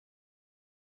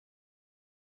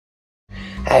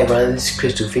Hey everyone, this is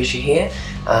CrystalFissure here.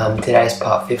 Today is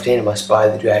part 15 of my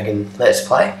Spyro the Dragon Let's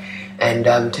Play, and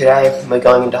today we're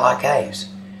going into High Caves.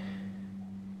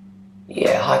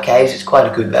 Yeah, High Caves is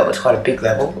quite a good level, it's quite a big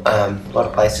level, a lot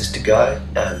of places to go,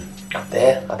 up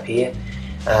there, up here,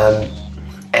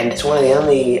 and it's one of the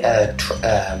only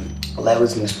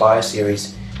levels in the Spyro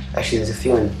series. Actually, there's a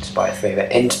few in Spyro 3,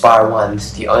 but in Spyro 1, this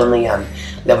is the only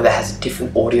level that has a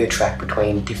different audio track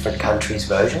between different countries'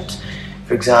 versions.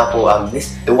 For example, the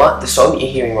song that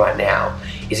you're hearing right now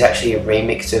is actually a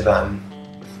remix of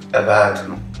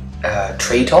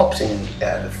Treetops in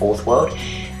the Fourth World,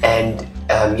 and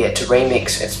yeah, to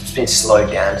remix, it's been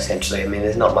slowed down essentially. I mean,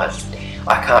 there's not much.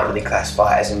 I can't really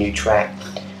classify it as a new track.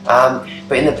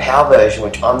 But in the PAL version,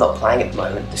 which I'm not playing at the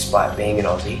moment, despite being an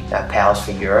Aussie, PAL's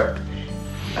for Europe.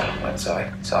 Sorry,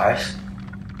 Cyrus.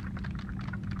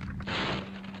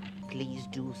 Please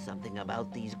do something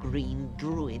about these green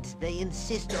druids. They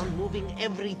insist on moving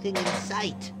everything in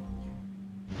sight.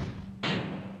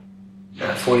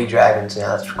 40 dragons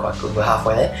now, that's quite good, we're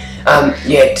halfway there.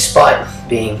 Yeah, despite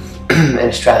being an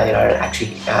Australian, I don't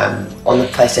actually, on the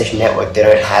PlayStation Network, they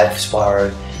don't have the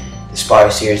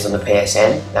Spyro series on the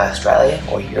PSN, Australia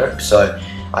or Europe, so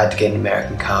I had to get an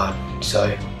American card,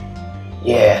 so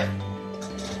yeah.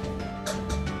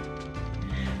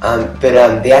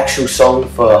 But the actual song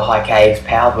for High Caves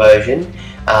PAL version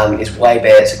is way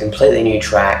better. It's a completely new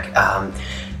track.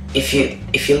 If you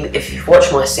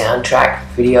watch my soundtrack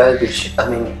video, which, I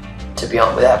mean, to be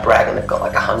honest, without bragging, they've got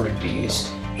like 100 views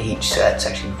each, so that's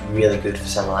actually really good for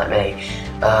someone like me.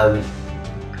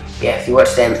 Yeah, if you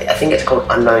watch them, I think it's called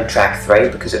Unknown Track 3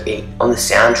 because on the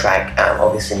soundtrack,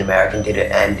 obviously an American did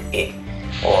it, and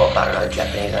or I don't know,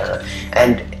 Japanese, I don't know,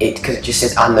 and because it just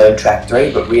says Unknown Track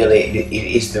 3, but really it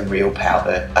is the real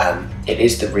it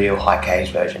is the real High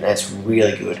Caves version, and it's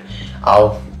really good.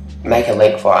 I'll make a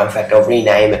link for it. In fact, I'll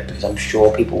rename it because I'm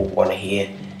sure people want to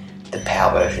hear the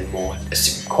PAL version more.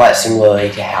 It's quite similarly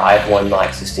to how everyone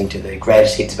likes listening to the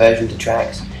greatest hits versions of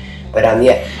tracks. But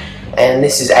yeah, and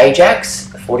this is Ajax,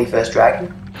 the 41st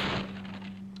Dragon.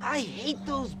 I hate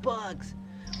those bugs.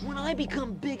 When I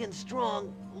become big and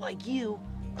strong, like you,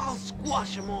 I'll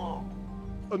squash them all.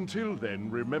 Until then,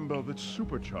 remember that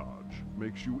supercharge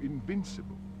makes you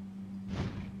invincible.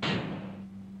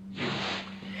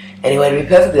 Anyway, to be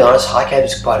perfectly honest, High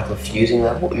Caves is quite a confusing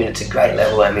level. I mean, it's a great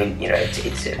level. I mean, you know,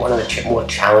 it's one of the more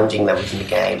challenging levels in the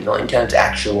game, not in terms of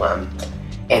actual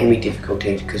enemy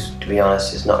difficulty, because to be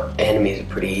honest, enemies are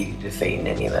pretty easy to defeat in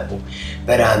any level.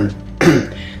 But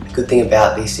the good thing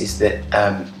about this is that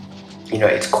you know,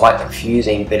 it's quite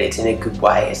confusing, but it's in a good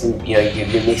way. It's in, you know, you're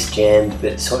misjammed,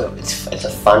 but it's a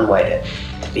fun way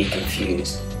to be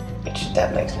confused, which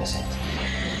that makes no sense.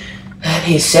 And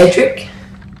here's Cedric.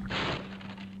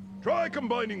 Try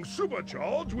combining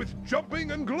supercharge with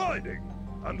jumping and gliding,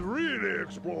 and really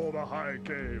explore the High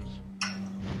Caves.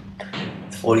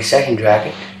 The 42nd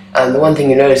Dragon. The one thing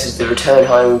you notice is the return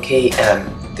home key,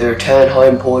 the return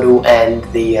home portal, and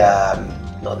the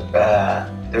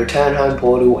return home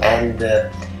portal and the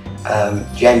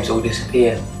gems all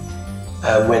disappear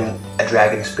when a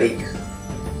dragon speaks.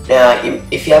 Now,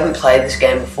 if you haven't played this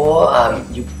game before,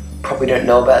 you probably don't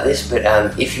know about this, but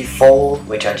if you fall,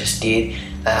 which I just did,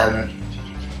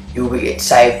 you'll get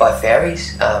saved by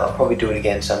fairies. I'll probably do it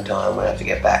again sometime when I have to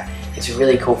get back. It's a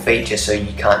really cool feature, so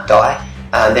you can't die.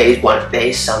 There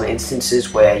is some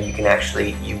instances where you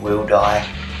will die.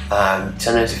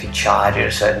 Sometimes if you charge at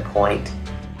a certain point,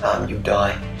 you'll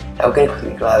die. Now we're going to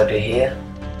quickly go over to here.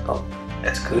 Oh,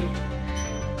 that's good.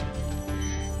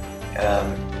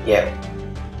 Yeah.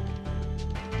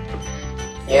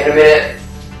 Yeah, in a minute.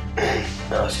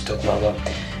 No, I was just talking about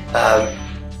that.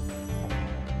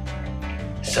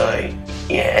 So,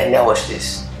 yeah, and now watch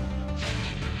this.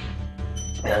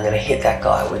 Now I'm going to hit that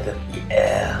guy with the...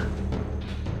 Yeah.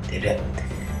 Did it.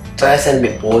 So I sound a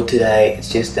bit bored today. It's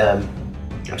just, I'm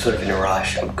sort of in a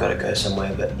rush. I've got to go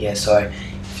somewhere, but yeah, sorry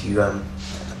if you, I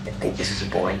think this is a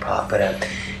boring part, but I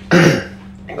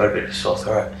got a bit of a sore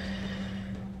throat.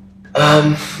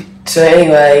 So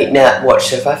anyway, now watch,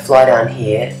 so if I fly down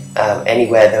here,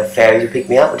 anywhere, the fairies will pick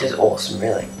me up, which is awesome,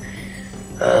 really.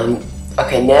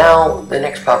 Okay, now the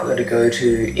next part we're going to go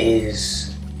to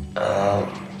is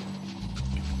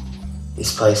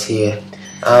this place here.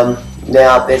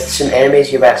 Now there's some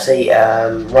enemies you're about to see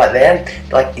right there,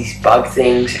 like these bug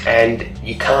things, and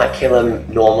you can't kill them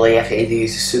normally. You have to either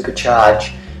use the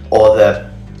supercharge or the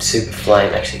super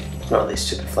flame. Actually, it's not really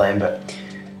super flame, but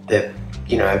the,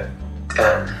 you know,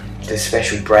 the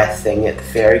special breath thing that the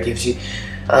fairy gives you.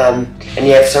 And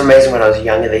yeah, for some reason when I was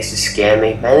younger, they used to scare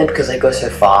me, mainly because they go so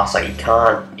fast. Like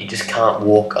you just can't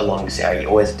walk along this area. You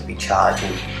always have to be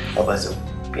charging, otherwise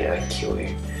they'll, you know, kill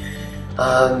you.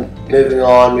 Moving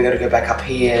on, we got to go back up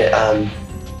here.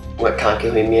 We can't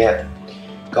kill him yet.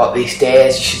 Got these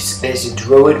stairs. There's a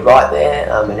druid right there,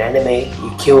 an enemy.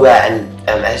 You kill that, and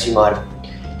as you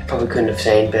probably couldn't have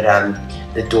seen, but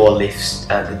the door lifts.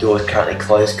 The door is currently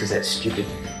closed because that stupid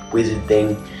wizard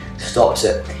thing stops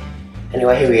it.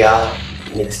 Anyway, here we are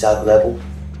near the start of the level.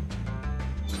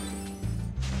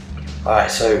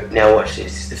 Alright, so now watch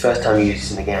this. This is the first time you use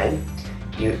this in the game.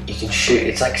 You can shoot.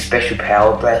 It's like a special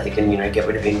power breath. It can, you know, get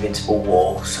rid of invincible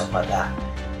walls, stuff like that.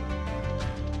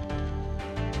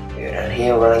 You go down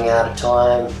here, running out of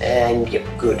time, and yep,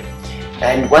 good.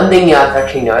 And one thing I've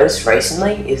actually noticed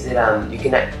recently is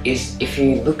that if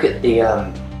you look at the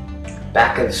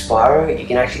back of Spyro, you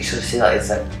can actually sort of see like it's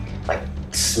like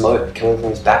smoke coming from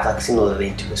his back, like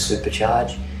similarly to a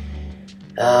supercharge.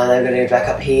 Then we're going to go back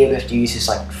up here. We have to use this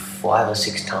like 5 or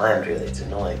 6 times. Really, it's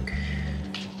annoying.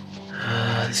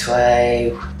 This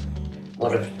way.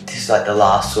 This is like the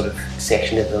last sort of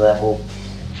section of the level.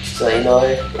 Just to let you know,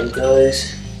 there it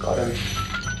goes. Got him.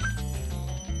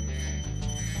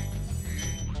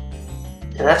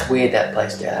 And that's weird, that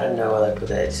place there. I don't know why they put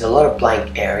that. There's a lot of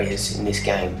blank areas in this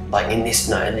game, like in this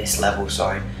level.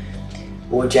 Sorry.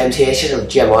 More gems here. Should have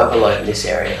gem overload in this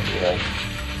area, you know.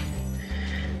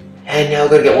 And now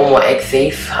we've got to get one more egg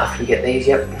thief after we get these.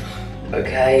 Yep.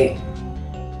 Okay.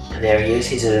 And there he is.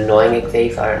 He's an annoying egg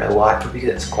thief. I don't know why. Probably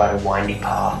because it's quite a windy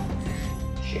path.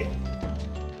 Shit.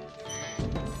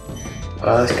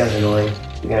 Oh, this guy's annoying.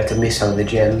 You're gonna have to miss some of the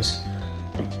gems.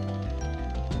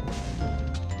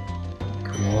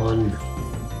 Come on.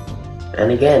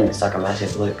 And again, it's like a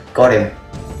massive loop. Got him.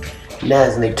 Now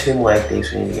there's only 2 more egg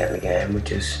thieves we need to get in the game,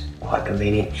 which is quite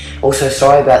convenient. Also,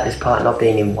 sorry about this part not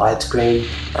being in widescreen.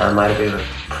 Might have been a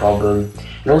problem.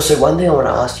 And also, one thing I want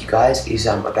to ask you guys is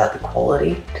about the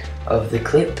quality of the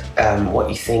clip. What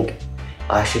you think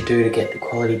I should do to get the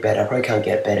quality better. I probably can't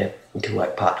get better until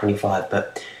like part 25,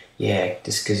 but yeah,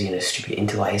 just because, you know, stupid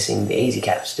interlacing. The easy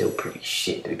cap's still pretty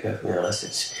shit, to be perfectly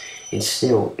honest. It's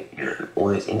still, you know, all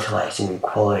these interlacing and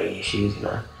quality issues, you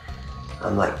know.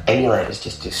 Like emulators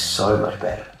just do so much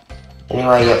better.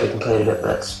 Anyway, yeah, we completed it,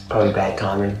 but that's probably bad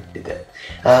timing. Did that.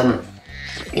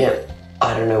 Yeah,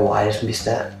 I don't know why I just missed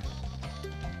that.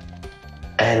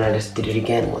 And I just did it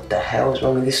again. What the hell is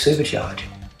wrong with this supercharge?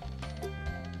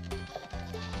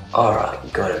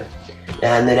 Alright, got him.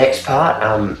 And the next part,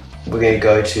 we're going to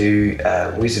go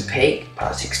to Wizard Peak,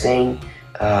 part 16,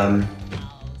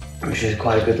 which is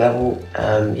quite a good level.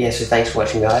 Yeah, so thanks for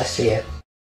watching, guys. See ya.